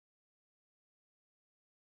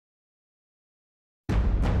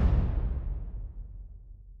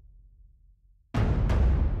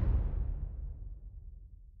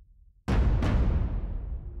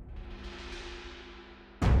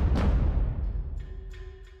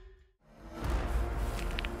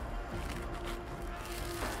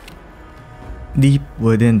Deep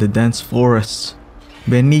within the dense forests,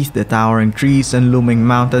 beneath the towering trees and looming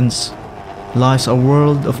mountains, lies a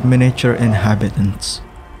world of miniature inhabitants.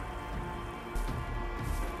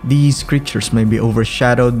 These creatures may be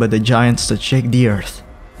overshadowed by the giants that shake the earth,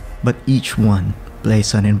 but each one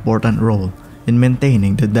plays an important role in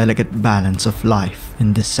maintaining the delicate balance of life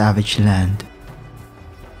in this savage land.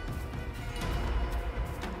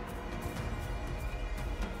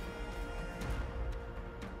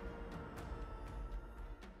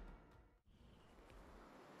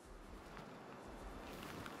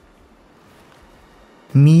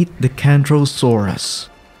 Meet the Kentrosaurus,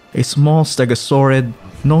 a small stegosaurid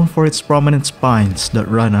known for its prominent spines that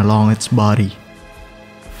run along its body.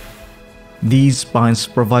 These spines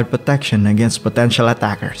provide protection against potential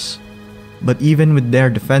attackers, but even with their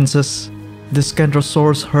defenses, this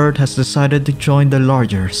Kentrosaurus herd has decided to join the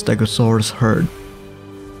larger Stegosaurus herd.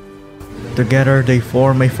 Together they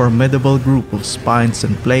form a formidable group of spines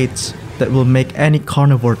and plates that will make any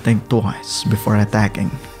carnivore think twice before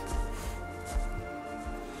attacking.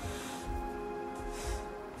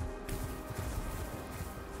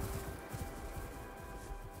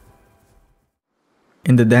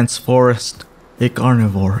 In the dense forest, a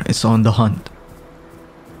carnivore is on the hunt.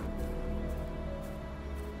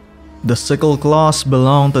 The sickle claws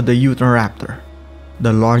belong to the Utahraptor,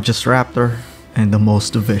 the largest raptor and the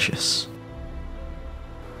most vicious.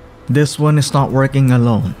 This one is not working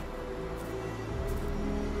alone,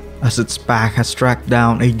 as its pack has tracked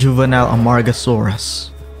down a juvenile Amargasaurus.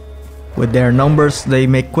 With their numbers, they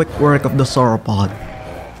make quick work of the sauropod.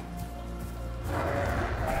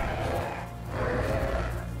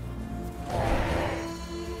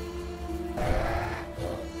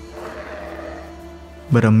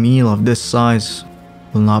 But a meal of this size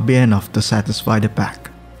will not be enough to satisfy the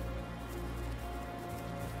pack.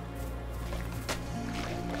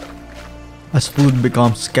 As food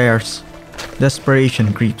becomes scarce,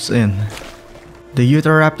 desperation creeps in. The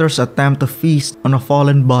Utahraptors attempt to feast on a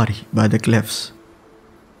fallen body by the cliffs.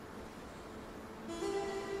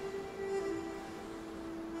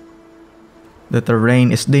 The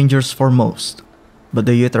terrain is dangerous for most, but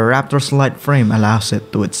the Utahraptor's light frame allows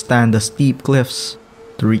it to withstand the steep cliffs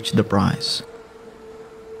to reach the prize.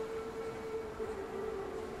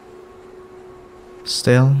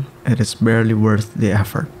 Still, it is barely worth the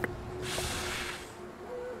effort.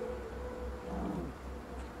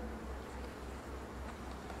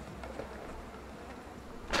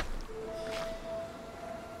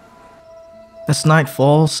 As night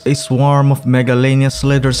falls, a swarm of Megalania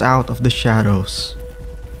slithers out of the shadows.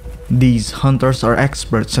 These hunters are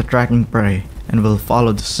experts at tracking prey and will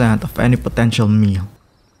follow the scent of any potential meal.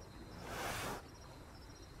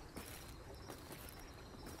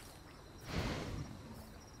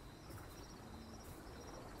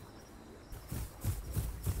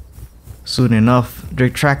 Soon enough, they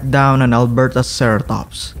track down an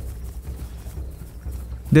Albertoceratops.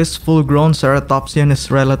 This full-grown ceratopsian is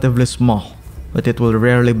relatively small, but it will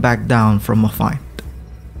rarely back down from a fight.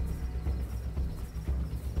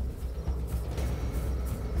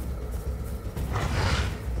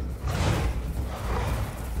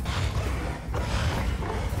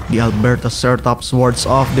 The Albertoceratops wards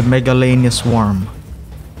off the Megalania swarm.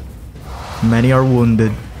 Many are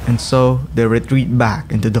wounded, and so they retreat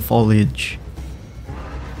back into the foliage.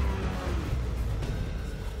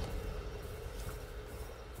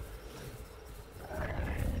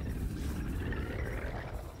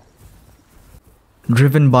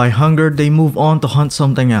 Driven by hunger, they move on to hunt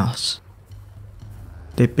something else.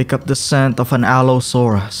 They pick up the scent of an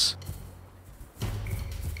Allosaurus.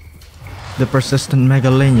 The persistent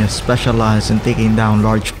Megalania specialize in taking down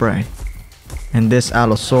large prey, and this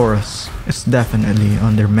Allosaurus is definitely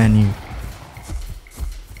on their menu.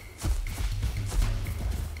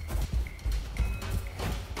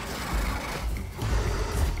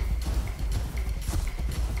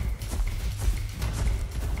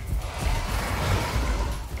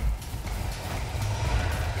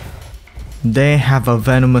 They have a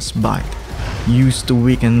venomous bite, used to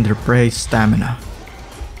weaken their prey's stamina.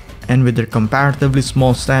 And with their comparatively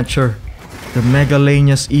small stature, the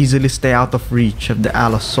Megalanias easily stay out of reach of the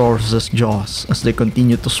Allosaurus' jaws as they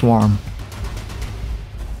continue to swarm.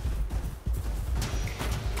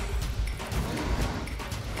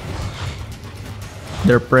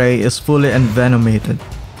 Their prey is fully envenomated,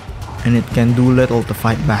 and it can do little to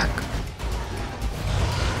fight back.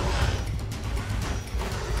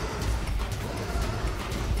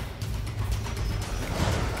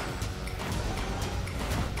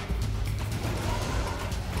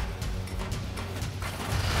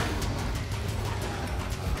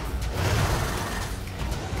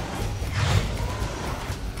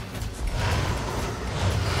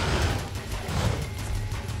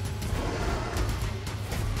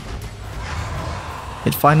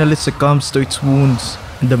 It finally succumbs to its wounds,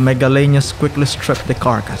 and the Megalanias quickly strip the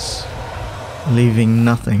carcass, leaving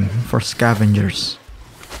nothing for scavengers.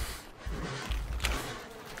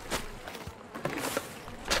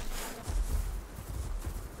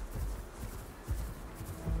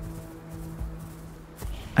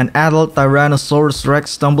 An adult Tyrannosaurus Rex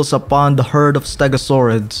stumbles upon the herd of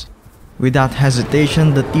Stegosaurids. Without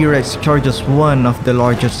hesitation, the T-Rex charges one of the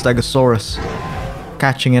larger Stegosaurus,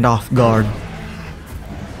 catching it off guard.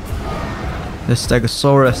 The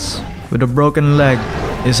Stegosaurus, with a broken leg,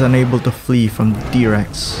 is unable to flee from the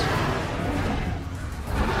T-Rex.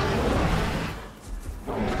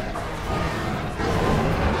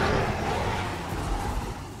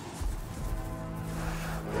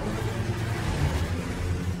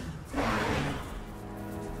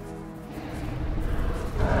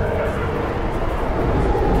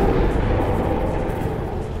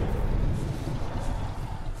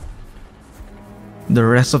 The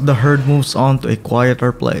rest of the herd moves on to a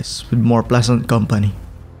quieter place with more pleasant company.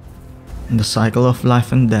 And the cycle of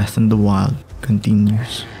life and death in the wild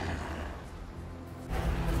continues.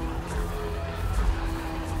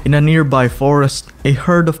 In a nearby forest, a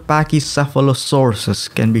herd of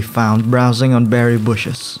Pachycephalosaurus can be found browsing on berry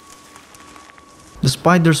bushes.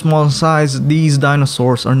 Despite their small size, these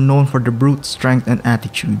dinosaurs are known for their brute strength and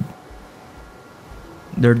attitude.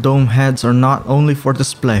 Their dome heads are not only for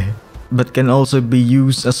display, but can also be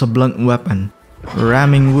used as a blunt weapon,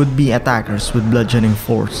 ramming would-be attackers with bludgeoning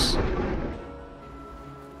force.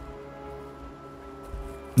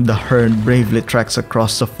 The herd bravely treks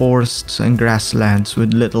across the forests and grasslands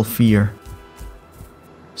with little fear,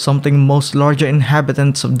 something most larger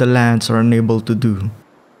inhabitants of the lands are unable to do.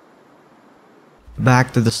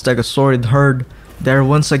 Back to the Stegosaurid herd, they are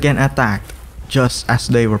once again attacked, just as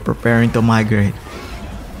they were preparing to migrate.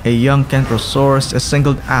 A young Kentrosaurus is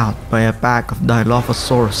singled out by a pack of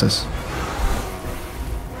Dilophosauruses.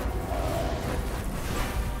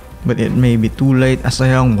 But it may be too late as a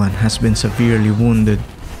young one has been severely wounded.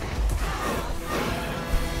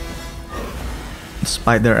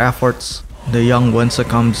 Despite their efforts, the young one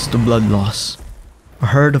succumbs to blood loss. A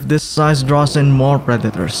herd of this size draws in more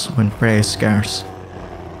predators when prey is scarce,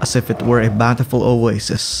 as if it were a bountiful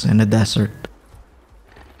oasis in a desert.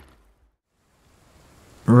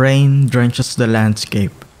 Rain drenches the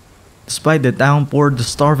landscape. Despite the downpour, the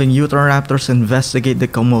starving Utahraptors investigate the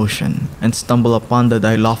commotion and stumble upon the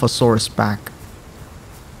Dilophosaurus pack.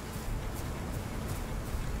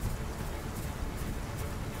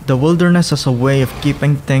 The wilderness has a way of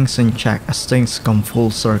keeping things in check as things come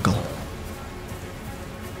full circle.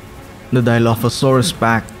 The Dilophosaurus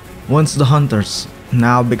pack, once the hunters,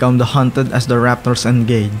 now become the hunted as the raptors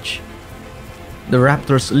engage. The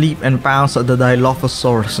raptors leap and pounce at the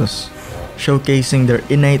Dilophosauruses, showcasing their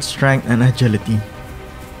innate strength and agility.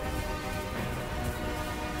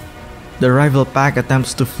 The rival pack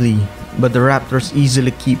attempts to flee, but the raptors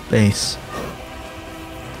easily keep pace.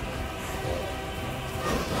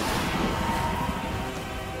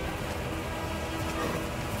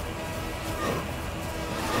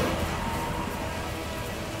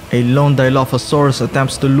 A lone Dilophosaurus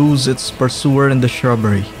attempts to lose its pursuer in the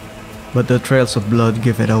shrubbery, but the trails of blood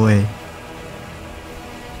give it away.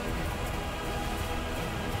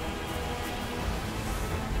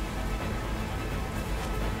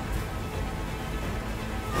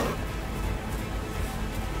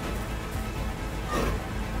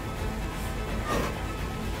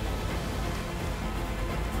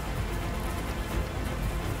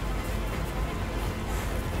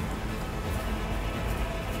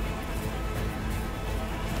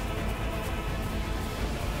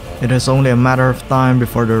 It is only a matter of time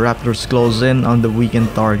before the raptors close in on the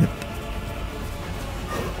weakened target.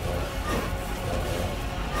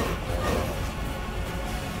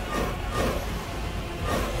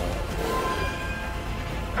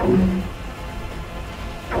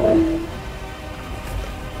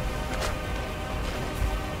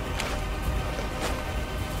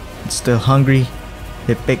 Still hungry,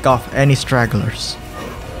 they pick off any stragglers.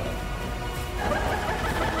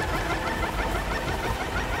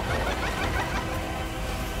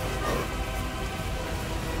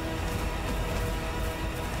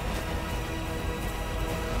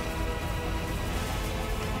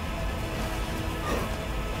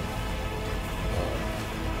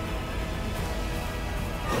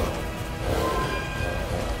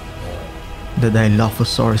 The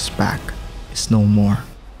Dilophosaurus pack is no more.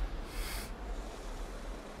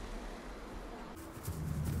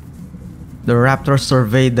 The raptors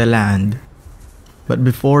surveyed the land, but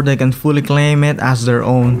before they can fully claim it as their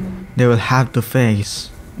own, they will have to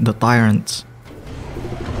face the tyrants.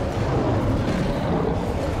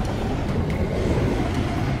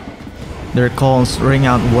 Their calls ring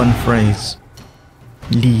out one phrase: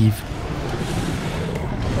 leave.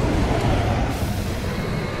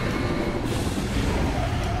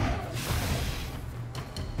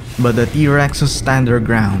 But the T-Rexes stand their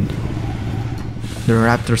ground. The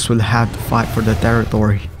raptors will have to fight for the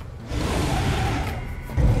territory.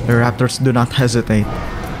 The raptors do not hesitate.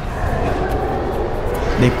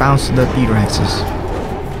 They pounce the T-Rexes.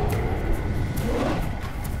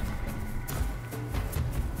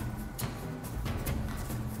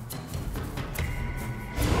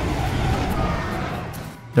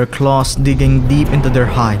 Their claws digging deep into their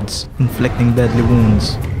hides, inflicting deadly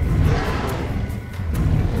wounds.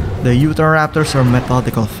 The Utahraptors are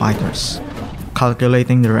methodical fighters,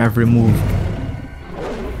 calculating their every move.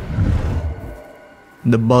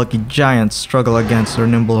 The bulky giants struggle against their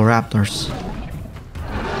nimble raptors.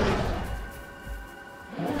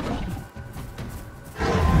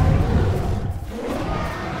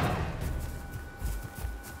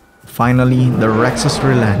 Finally, the Rexes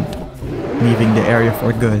relent, leaving the area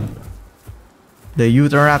for good. The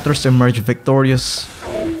Utahraptors emerge victorious,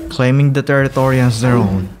 claiming the territory as their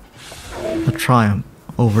own. A triumph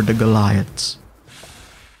over the Goliaths.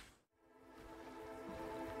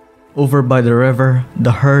 Over by the river,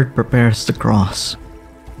 the herd prepares to cross.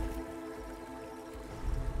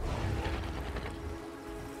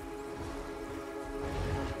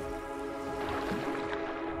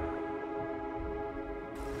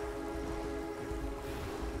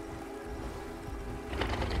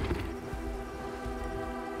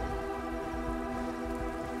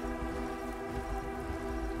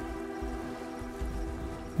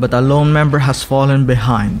 But a lone member has fallen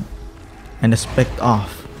behind and is picked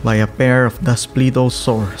off by a pair of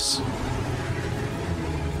Daspletosaurus.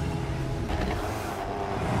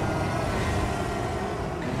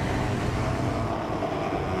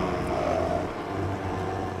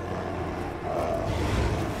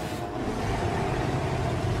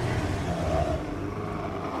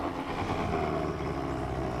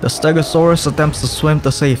 The Stegosaurus attempts to swim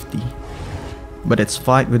to safety, but its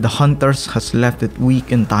fight with the hunters has left it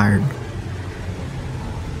weak and tired.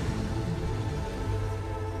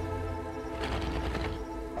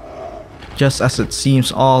 Just as it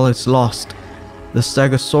seems all is lost, the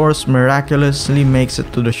Stegosaurus miraculously makes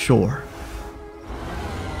it to the shore.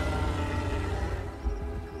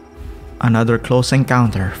 Another close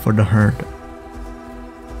encounter for the herd.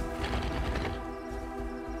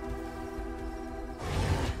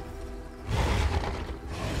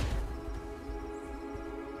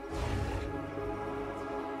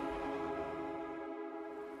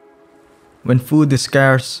 When food is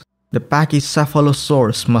scarce, the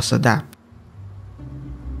Pachycephalosaurus must adapt,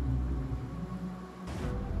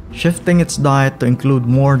 shifting its diet to include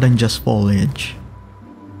more than just foliage.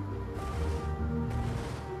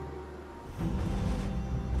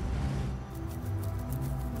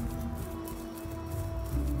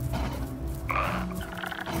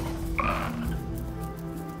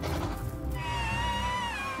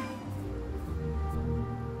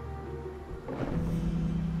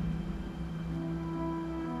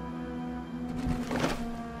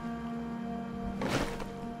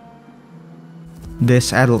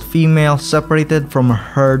 This adult female, separated from her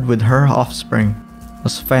herd with her offspring,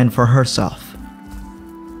 must fend for herself.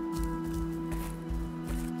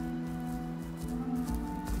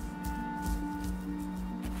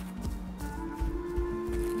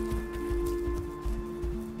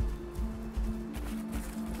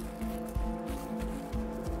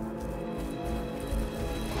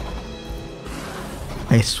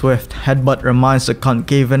 A swift headbutt reminds the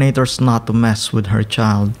concavenators not to mess with her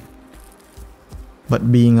child. But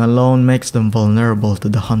being alone makes them vulnerable to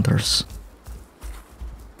the hunters.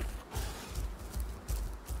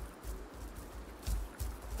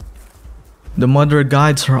 The mother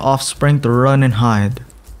guides her offspring to run and hide,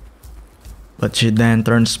 but she then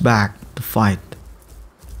turns back to fight,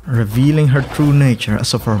 revealing her true nature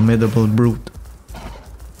as a formidable brute.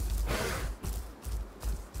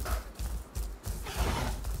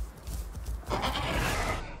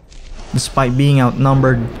 Despite being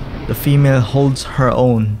outnumbered, the female holds her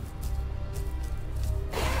own.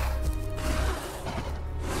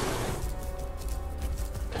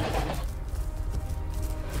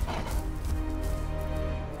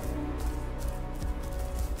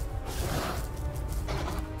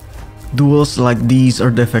 Duels like these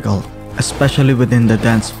are difficult, especially within the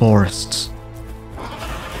dense forests.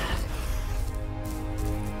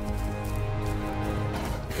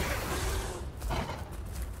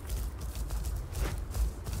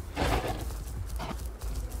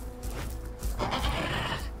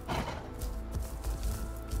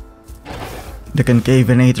 The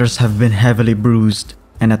concavenators have been heavily bruised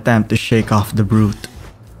and attempt to shake off the brute.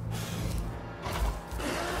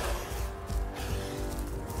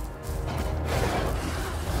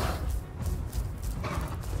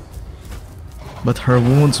 But her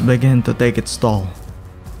wounds begin to take its toll,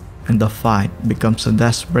 and the fight becomes a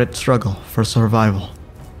desperate struggle for survival.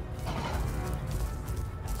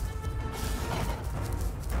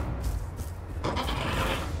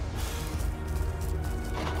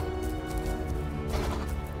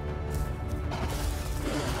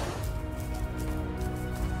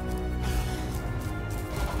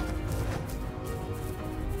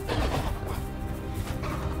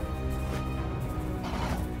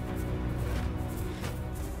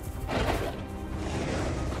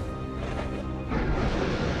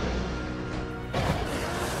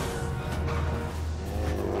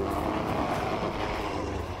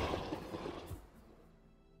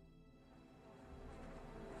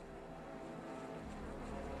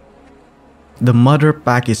 The mother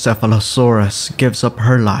Pachycephalosaurus gives up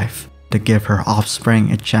her life to give her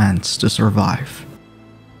offspring a chance to survive.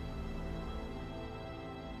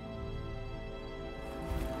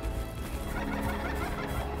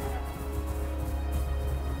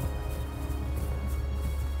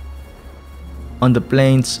 On the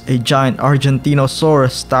plains, a giant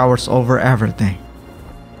Argentinosaurus towers over everything.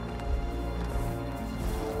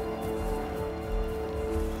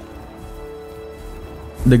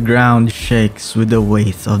 The ground shakes with the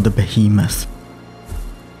weight of the behemoth.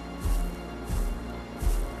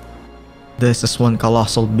 This is one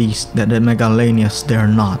colossal beast that the Megalanias dare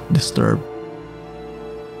not disturb.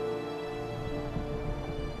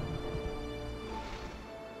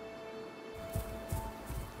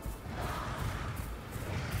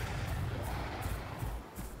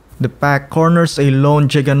 The pack corners a lone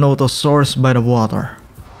Giganotosaurus by the water.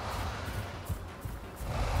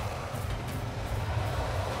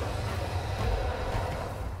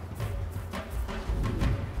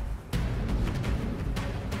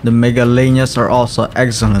 The Megalanias are also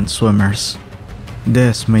excellent swimmers.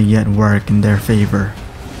 This may yet work in their favor.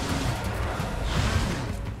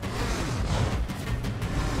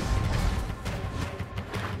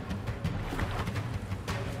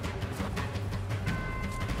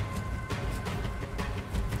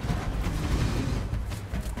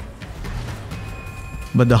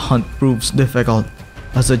 But the hunt proves difficult,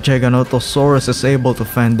 as the Giganotosaurus is able to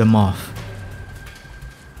fend them off.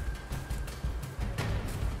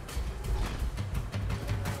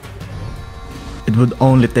 It would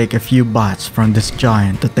only take a few bites from this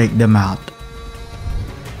giant to take them out.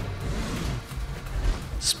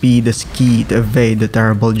 Speed is key to evade the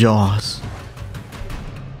terrible jaws.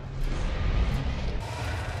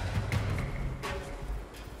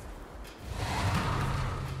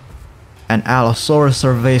 An Allosaurus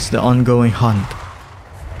surveys the ongoing hunt.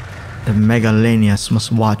 The Megalanias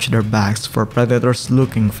must watch their backs for predators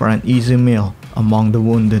looking for an easy meal among the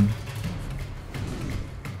wounded.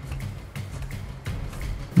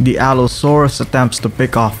 The Allosaurus attempts to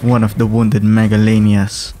pick off one of the wounded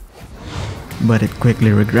Megalanias, but it quickly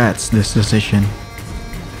regrets this decision.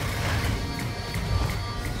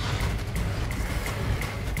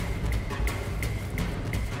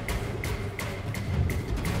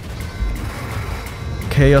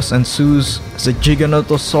 Chaos ensues as the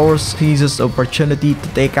Giganotosaurus seizes the opportunity to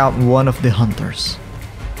take out one of the hunters.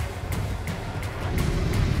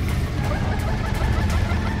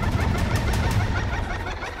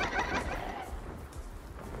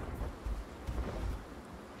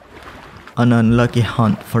 An unlucky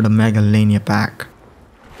hunt for the Megalania pack.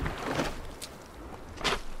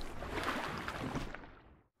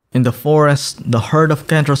 In the forest, the herd of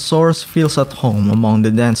Kentrosaurus feels at home among the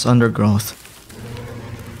dense undergrowth.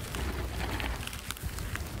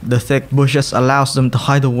 The thick bushes allows them to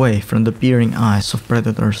hide away from the peering eyes of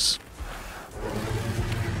predators.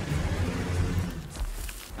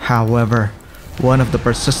 However, one of the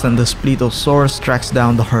persistent Daspletosaurus tracks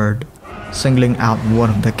down the herd, singling out one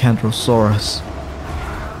of the Kentrosaurus.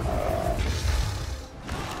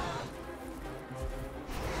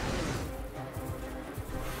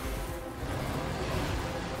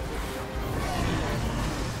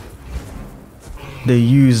 They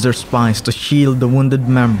use their spines to shield the wounded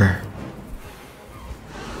member.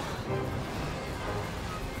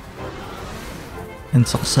 And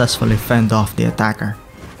successfully fend off the attacker.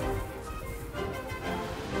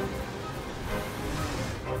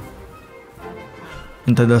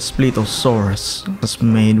 And the Daspletosaurus has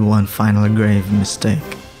made one final grave mistake.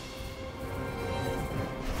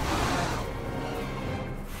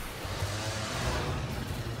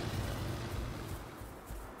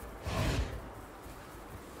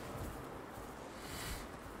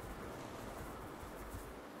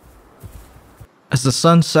 As the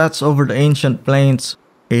sun sets over the ancient plains,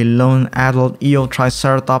 a lone adult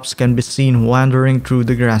Utahraptor can be seen wandering through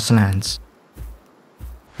the grasslands.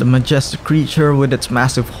 The majestic creature with its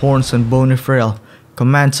massive horns and bony frill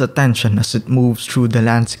commands attention as it moves through the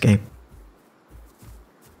landscape.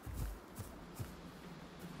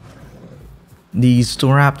 These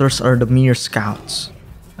two raptors are the mere scouts,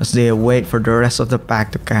 as they await for the rest of the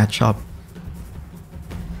pack to catch up.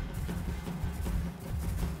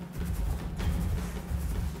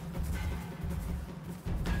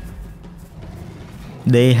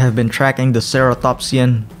 They have been tracking the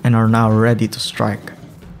Ceratopsian and are now ready to strike.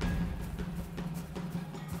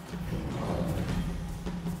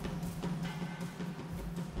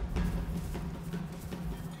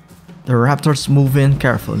 The raptors move in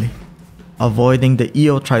carefully, avoiding the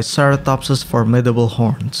Utahraptor's formidable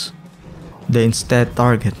horns. They instead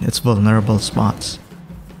target its vulnerable spots.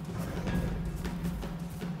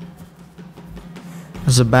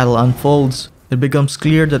 As the battle unfolds, it becomes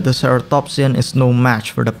clear that the Ceratopsian is no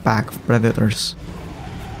match for the pack of predators.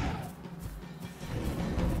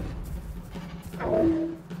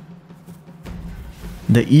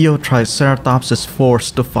 The Utahraptor is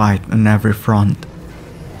forced to fight on every front.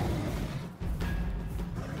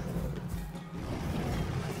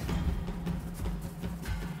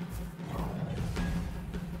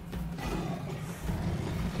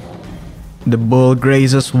 The bull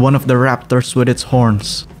grazes one of the raptors with its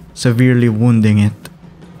horns, severely wounding it.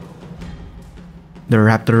 The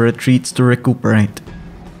raptor retreats to recuperate,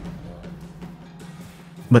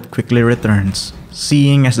 but quickly returns,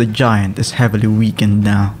 seeing as the giant is heavily weakened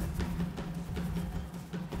now.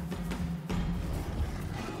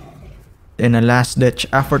 In a last-ditch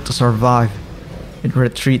effort to survive, it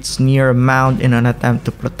retreats near a mound in an attempt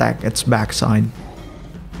to protect its backside.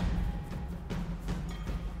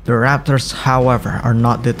 The raptors, however, are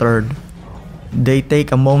not deterred. They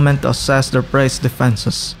take a moment to assess their prey's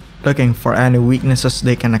defenses, looking for any weaknesses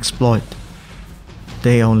they can exploit.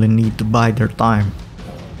 They only need to bide their time,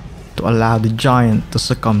 to allow the giant to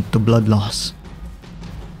succumb to blood loss.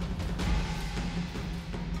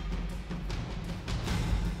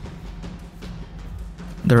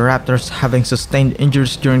 The raptors, having sustained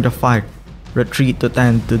injuries during the fight, retreat to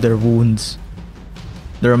tend to their wounds.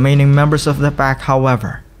 The remaining members of the pack,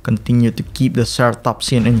 however, continue to keep the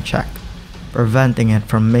Ceratopsian in check, preventing it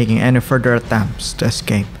from making any further attempts to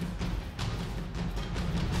escape.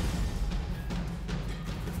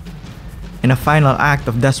 In a final act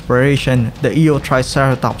of desperation, the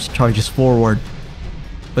Utahraptor charges forward,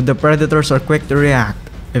 but the predators are quick to react,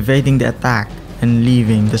 evading the attack and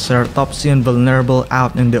leaving the Ceratopsian vulnerable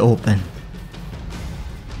out in the open.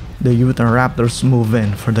 The Utahraptors move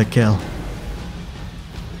in for the kill.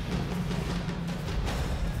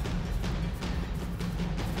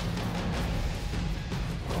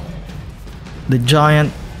 The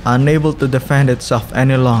giant, unable to defend itself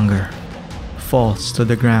any longer, falls to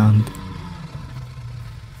the ground.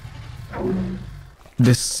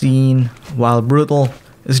 This scene, while brutal,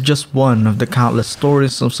 is just one of the countless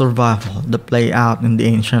stories of survival that play out in the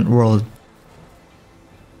ancient world.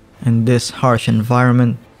 In this harsh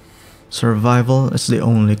environment, survival is the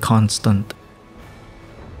only constant.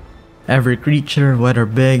 Every creature, whether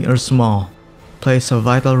big or small, plays a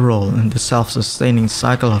vital role in the self-sustaining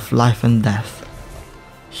cycle of life and death.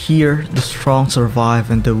 Here, the strong survive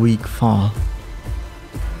and the weak fall.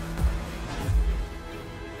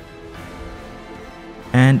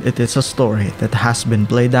 And it is a story that has been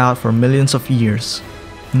played out for millions of years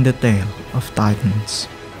in the tale of Titans.